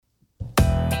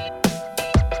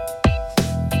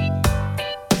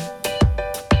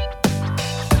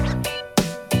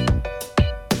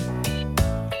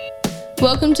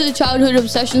Welcome to the Childhood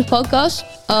Obsessions podcast.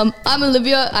 I'm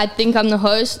Olivia, I think I'm the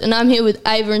host, and I'm here with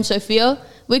Ava and Sophia.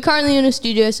 We're currently in a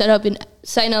studio set up in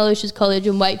St. Aloysius College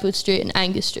on Wakefield Street and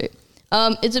Angus Street.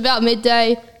 It's about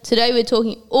midday. Today we're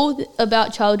talking all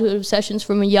about childhood obsessions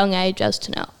from a young age as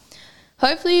to now.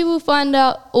 Hopefully we'll find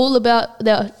out all about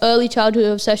their early childhood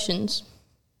obsessions.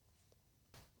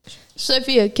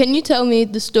 Sophia, can you tell me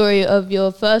the story of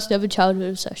your first ever childhood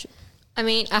obsession? I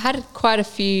mean, I had quite a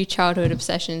few childhood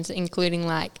obsessions, including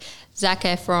like Zac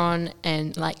Efron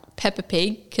and like Peppa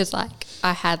Pig, because like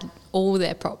I had all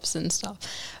their props and stuff.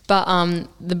 But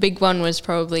the big one was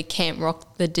probably Camp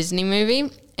Rock, the Disney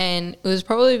movie. And it was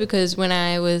probably because when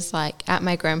I was like at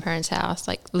my grandparents' house,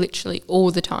 like literally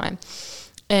all the time.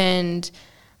 And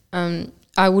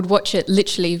I would watch it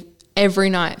literally every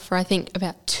night for I think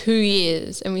about 2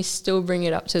 years, and we still bring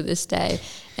it up to this day.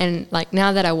 And like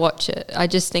now that I watch it, I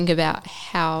just think about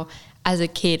how as a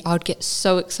kid I would get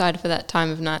so excited for that time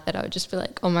of night that I would just be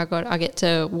like, oh my God, I get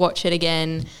to watch it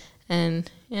again. And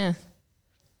yeah.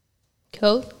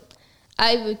 Cool.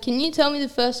 Ava, can you tell me the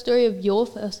first story of your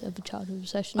first ever childhood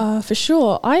obsession? For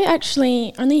sure. I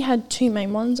actually only had two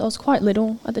main ones. I was quite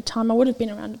little at the time. I would have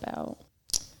been around about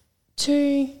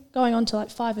 2 going on to like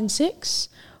 5 and 6.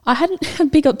 I had a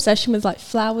big obsession with like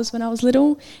flowers when I was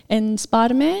little and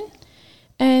Spider-Man.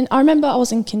 And I remember I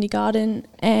was in kindergarten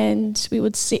and we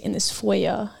would sit in this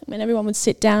foyer and everyone would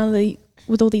sit down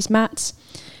with all these mats.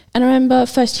 And I remember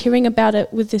first hearing about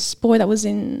it with this boy that was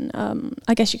in,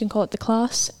 I guess you can call it the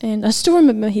class. And I still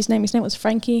remember his name. His name was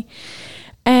Frankie.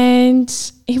 And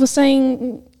he was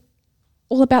saying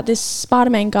all about this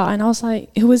Spider-Man guy. And I was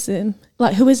like, who is him?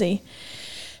 Like, who is he?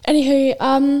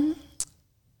 Anywho,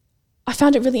 I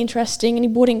found it really interesting, and he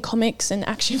brought in comics and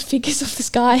action figures of this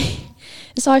guy.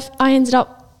 And so I ended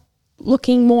up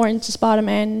looking more into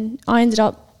Spider-Man. I ended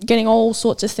up getting all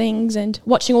sorts of things and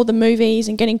watching all the movies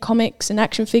and getting comics and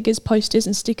action figures, posters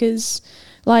and stickers,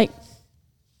 like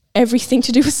everything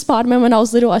to do with Spider-Man. When I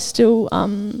was little, I still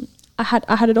I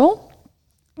had it all.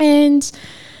 And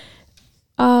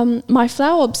my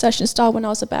flower obsession started when I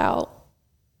was about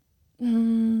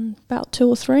 2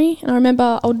 or 3, and I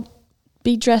remember I would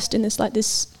be dressed in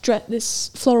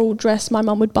this floral dress my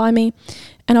mum would buy me,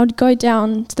 and I would go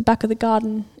down to the back of the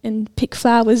garden and pick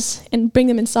flowers and bring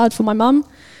them inside for my mum.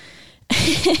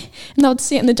 And I would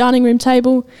sit in the dining room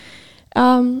table.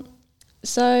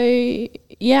 So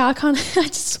yeah,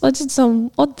 I did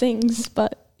some odd things,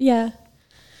 but yeah.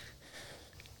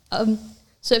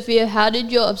 Sophia, how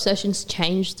did your obsessions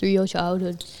change through your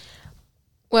childhood?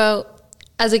 Well,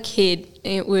 as a kid,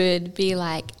 it would be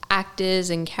like actors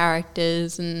and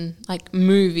characters and like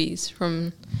movies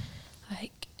from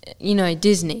like, you know,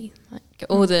 Disney, like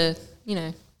all the, you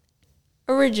know,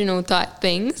 original type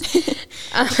things.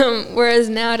 Whereas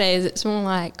nowadays it's more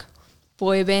like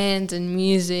boy bands and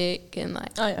music and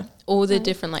like all the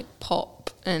different like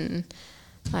pop and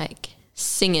like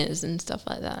singers and stuff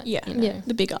like that. Yeah, you know?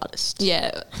 the big artists.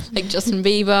 Yeah, like Justin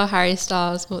Bieber, Harry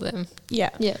Styles, all them. Yeah.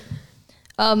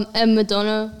 And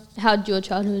Madonna, how did your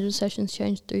childhood obsessions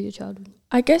change through your childhood?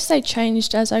 I guess they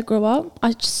changed as I grew up.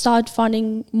 I started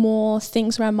finding more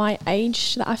things around my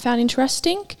age that I found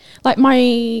interesting. Like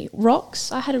my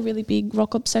rocks, I had a really big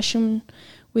rock obsession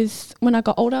with when I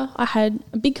got older. I had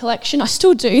a big collection. I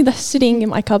still do. They're sitting in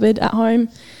my cupboard at home.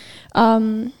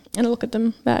 And I look at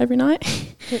them about every night.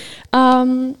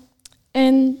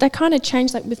 And they kind of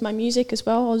changed like with my music as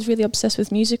well. I was really obsessed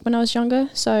with music when I was younger.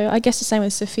 So I guess the same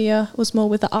with Sophia, was more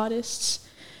with the artists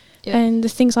and the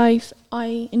things I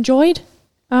enjoyed.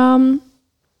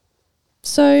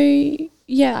 So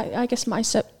yeah, I guess my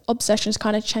obsessions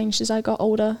kind of changed as I got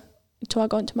older until I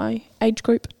got into my age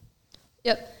group.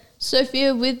 Yep.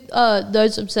 Sophia, with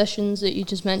those obsessions that you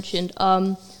just mentioned,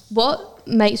 what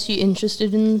makes you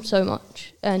interested in them so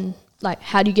much? And like,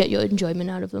 how do you get your enjoyment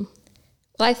out of them?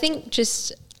 Well, I think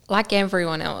just like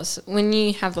everyone else, when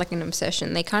you have like an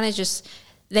obsession, they kind of just,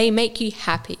 they make you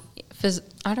happy.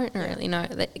 I don't really know.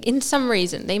 In some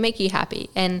reason, they make you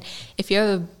happy. And if you're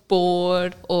ever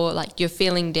bored or like you're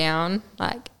feeling down,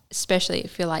 like especially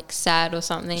if you're like sad or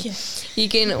something, you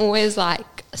can always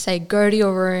like say go to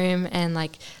your room and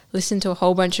like listen to a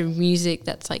whole bunch of music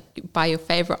that's like by your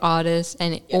favorite artist,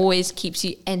 and it always keeps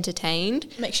you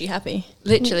entertained. Makes you happy.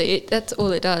 Literally, that's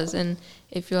all it does. And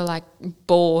if you're like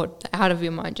bored, out of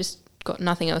your mind, just got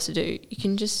nothing else to do, you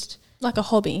can just... Like a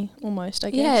hobby almost, I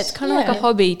guess. Yeah, it's kind of like a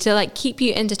hobby to like keep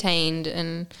you entertained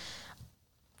and,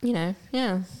 you know,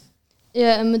 yeah.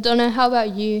 Yeah, and Madonna, how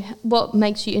about you? What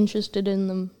makes you interested in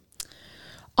them?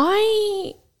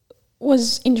 I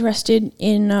was interested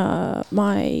in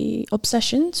my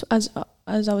obsessions as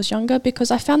I was younger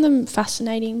because I found them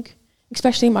fascinating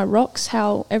especially my rocks,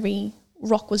 how every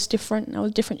rock was different and it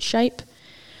was a different shape.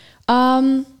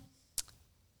 And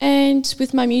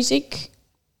with my music,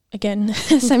 again,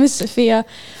 same as Sophia,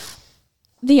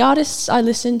 the artists I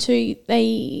listen to, it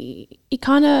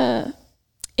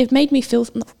made me feel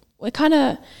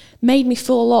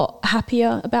a lot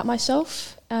happier about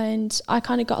myself, and I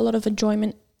kind of got a lot of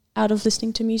enjoyment out of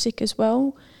listening to music as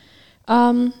well.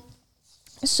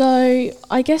 So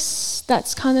I guess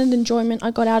that's kind of the enjoyment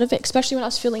I got out of it, especially when I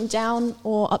was feeling down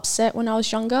or upset when I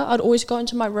was younger. I'd always go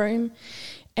into my room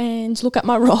and look at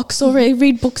my rocks or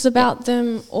read books about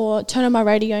them, or turn on my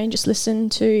radio and just listen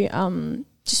to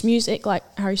just music like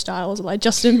Harry Styles or like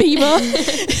Justin Bieber.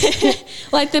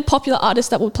 Like the popular artists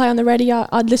that would play on the radio,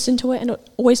 I'd listen to it and it would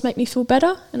always make me feel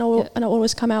better, and I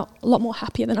always come out a lot more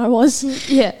happier than I was.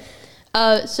 Yeah.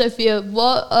 Sophia,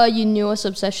 what are your newest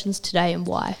obsessions today and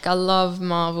why? I love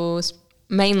Marvel's,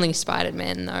 mainly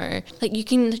Spider-Man though. Like you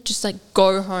can just like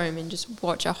go home and just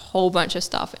watch a whole bunch of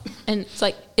stuff, and it's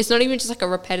like it's not even just like a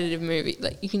repetitive movie.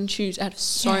 Like you can choose out of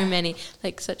so many,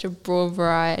 like such a broad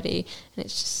variety, and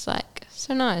it's just like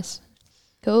so nice.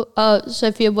 Cool.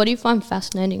 Sophia, what do you find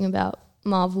fascinating about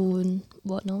Marvel and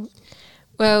whatnot?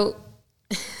 Well,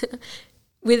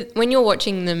 when you're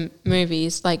watching the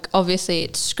movies, like obviously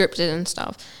it's scripted and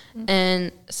stuff,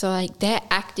 and so like their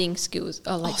acting skills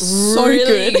are like so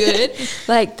really good.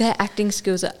 Like their acting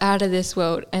skills are out of this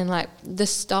world, and like the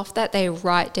stuff that they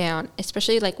write down,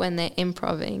 especially like when they're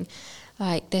improvising,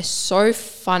 like they're so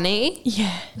funny.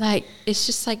 Yeah. Like it's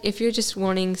just like if you're just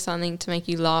wanting something to make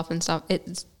you laugh and stuff,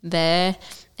 it's there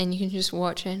and you can just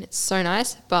watch it and it's so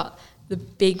nice. But the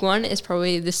big one is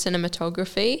probably the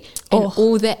cinematography, and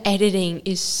all the editing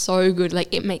is so good.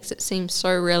 Like it makes it seem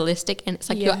so realistic, and it's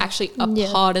like you're actually a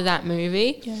part of that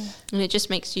movie. Yeah. And it just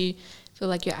makes you feel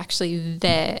like you're actually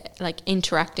there, like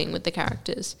interacting with the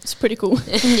characters. It's pretty cool.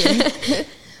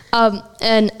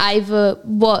 And Ava,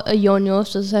 what are your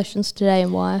newest obsessions today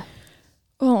and why?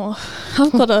 Oh,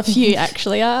 I've got a few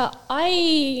actually.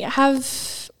 I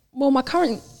have, my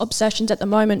current obsessions at the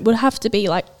moment would have to be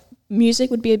like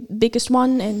music would be a biggest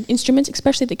one, and instruments,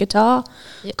 especially the guitar.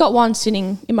 Yep. Got one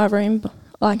sitting in my room,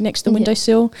 like next to the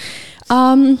windowsill.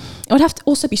 It would have to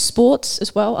also be sports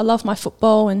as well. I love my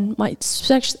football and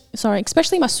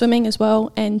especially my swimming as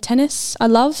well, and tennis. I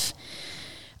love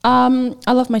my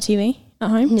TV at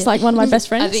home. It's like one of my best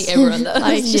friends. I think everyone does.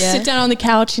 Like just sit down on the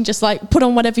couch and just like put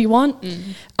on whatever you want.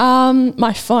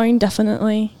 My phone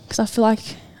definitely, because I feel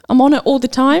like I'm on it all the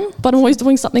time, but I'm always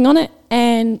doing something on it.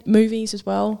 And movies as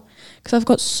well, because I've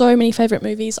got so many favourite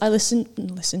movies I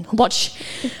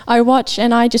watch,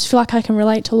 and I just feel like I can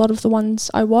relate to a lot of the ones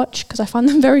I watch because I find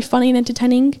them very funny and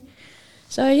entertaining.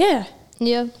 So, yeah.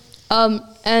 Yeah.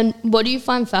 And what do you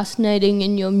find fascinating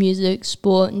in your music,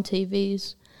 sport and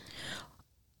TVs?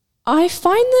 I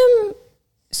find them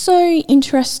so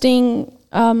interesting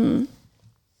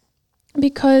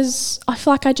because I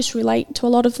feel like I just relate to a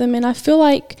lot of them, and I feel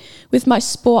like with my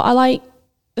sport, I like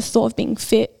the thought of being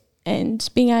fit and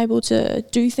being able to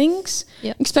do things,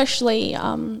 especially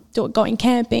going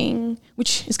camping,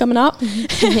 which is coming up.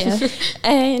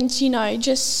 And,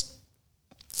 just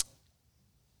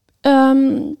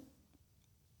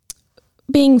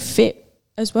being fit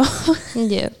as well.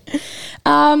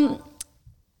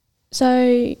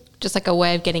 So just like a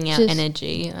way of getting out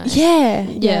energy.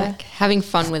 Like, having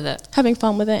fun with it. Having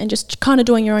fun with it and just kind of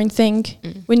doing your own thing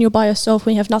when you're by yourself,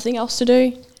 when you have nothing else to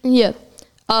do. Yeah.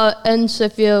 And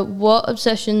Sophia, what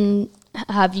obsession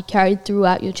have you carried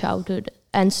throughout your childhood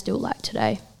and still like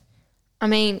today? I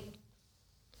mean,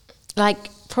 like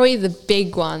probably the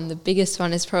biggest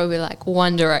one is probably like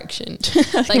One Direction.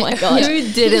 Like, oh my God. Who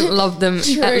didn't love them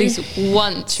at least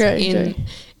once in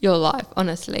your life,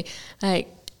 honestly? Like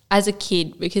as a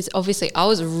kid, because obviously I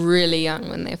was really young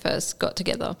when they first got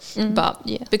together.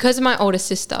 But because of my older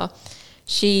sister,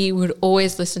 she would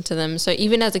always listen to them. So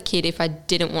even as a kid, if I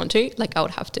didn't want to, like I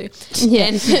would have to.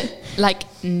 And like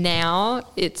now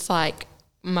it's like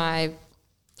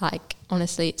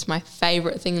honestly, it's my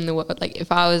favorite thing in the world. Like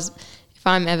if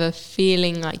I'm ever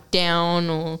feeling like down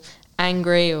or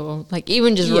angry or like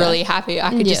even just really happy,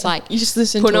 I could just like you just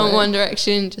listen put to on it. One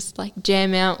Direction, just like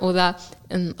jam out all that.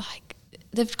 And like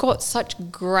they've got such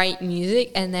great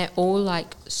music and they're all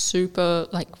like super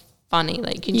like funny.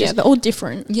 Like you just, they're all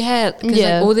different. because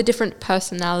like all the different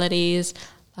personalities,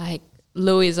 like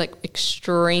Louis is like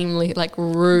extremely like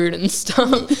rude and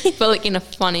stuff, but like in a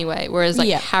funny way. Whereas like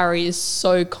Harry is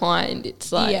so kind.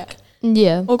 It's like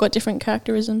all got different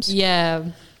characterisms. Yeah.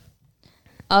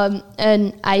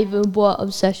 And Ava, what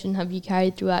obsession have you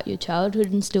carried throughout your childhood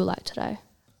and still like today?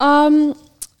 The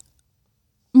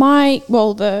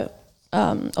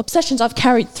obsessions I've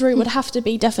carried through would have to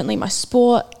be definitely my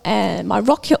sport and my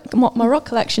rock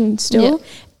collection still.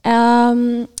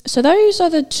 So those are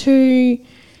the two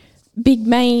big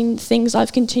main things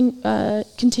I've continued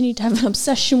to have an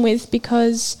obsession with,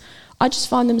 because I just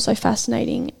find them so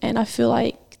fascinating, and I feel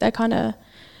like they kind of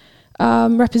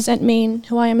represent me and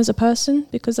who I am as a person,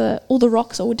 because all the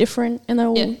rocks are all different, and they're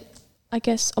all, I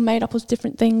guess, are made up of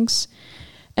different things.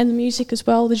 And the music as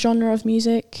well, the genre of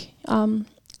music,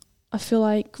 I feel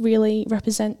like really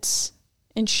represents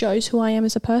and shows who I am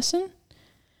as a person.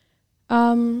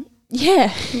 And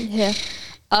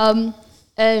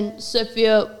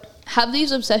Sophia, have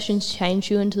these obsessions changed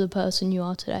you into the person you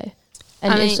are today?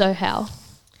 And if so, how?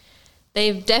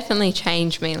 They've definitely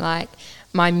changed me. Like,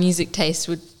 my music taste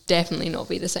would definitely not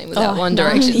be the same without One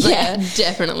Direction. Like,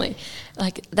 definitely.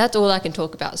 Like, that's all I can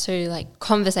talk about. So, like,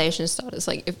 conversation starters.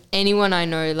 Like, if anyone I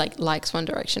know, like, likes One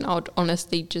Direction, I would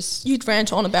honestly just... You'd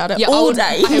rant on about it all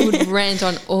day. I would rant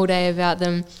on all day about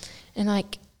them. And,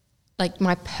 like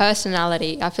my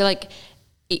personality, I feel like,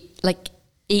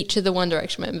 each of the One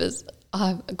Direction members...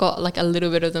 I've got like a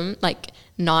little bit of them. Like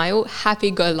Niall,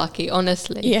 happy-go-lucky,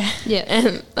 honestly. Yeah.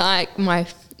 And like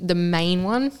the main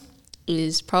one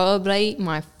is probably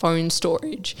my phone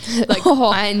storage. Like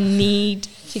I need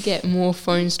to get more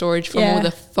phone storage from all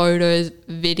the photos,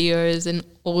 videos, and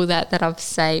all that I've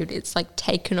saved. It's like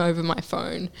taken over my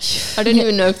phone. I don't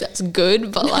even know if that's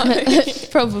good, but like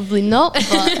probably not.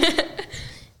 But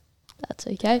that's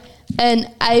okay. And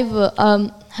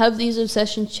Ava, have these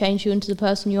obsessions changed you into the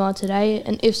person you are today?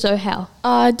 And if so, how?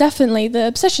 Definitely. The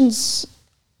obsessions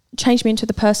changed me into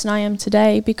the person I am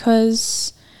today,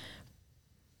 because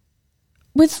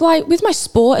with my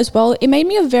sport as well, it made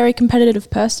me a very competitive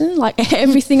person. Like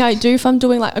everything I do, if I'm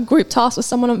doing like a group task with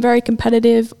someone, I'm very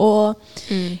competitive. Or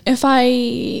if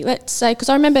let's say, because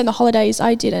I remember in the holidays,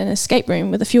 I did an escape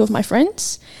room with a few of my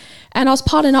friends, and I was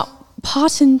partnered up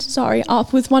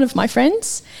with one of my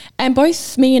friends, and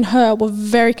both me and her were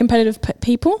very competitive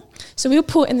people. So we were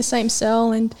put in the same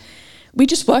cell, and we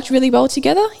just worked really well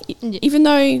together. Even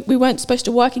though we weren't supposed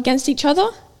to work against each other,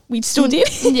 we still did.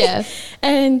 Yeah.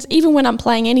 And even when I'm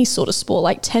playing any sort of sport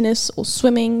like tennis or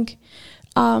swimming,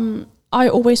 I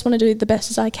always want to do the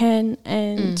best as I can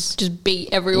and just beat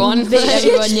everyone. Beat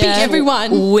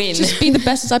everyone. Win. Just be the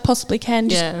best as I possibly can.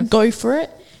 Just go for it.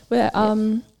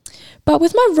 But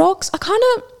with my rocks, I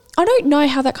don't know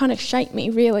how that kind of shaped me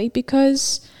really,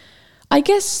 because I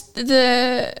guess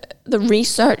the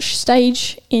research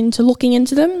stage into looking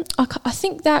into them, I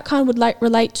think that kind of would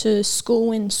relate to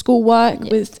school and schoolwork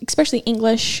with especially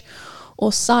English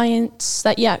or science,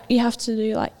 that you have to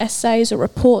do like essays or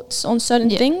reports on certain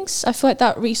things. I feel like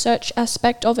that research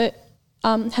aspect of it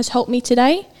has helped me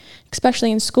today,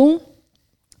 especially in school.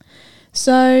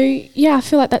 So, I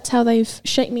feel like that's how they've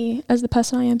shaped me as the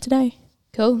person I am today.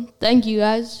 Cool. Thank you,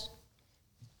 guys.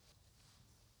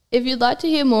 If you'd like to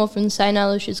hear more from St.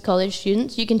 Aloysius College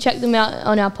students, you can check them out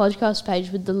on our podcast page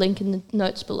with the link in the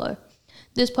notes below.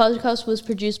 This podcast was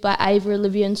produced by Ava,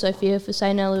 Olivia and Sophia for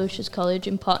St. Aloysius College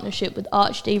in partnership with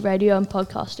ArchD Radio and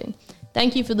Podcasting.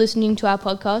 Thank you for listening to our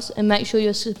podcast, and make sure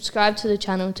you're subscribed to the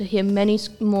channel to hear many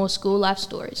more school life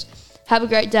stories. Have a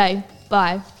great day.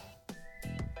 Bye.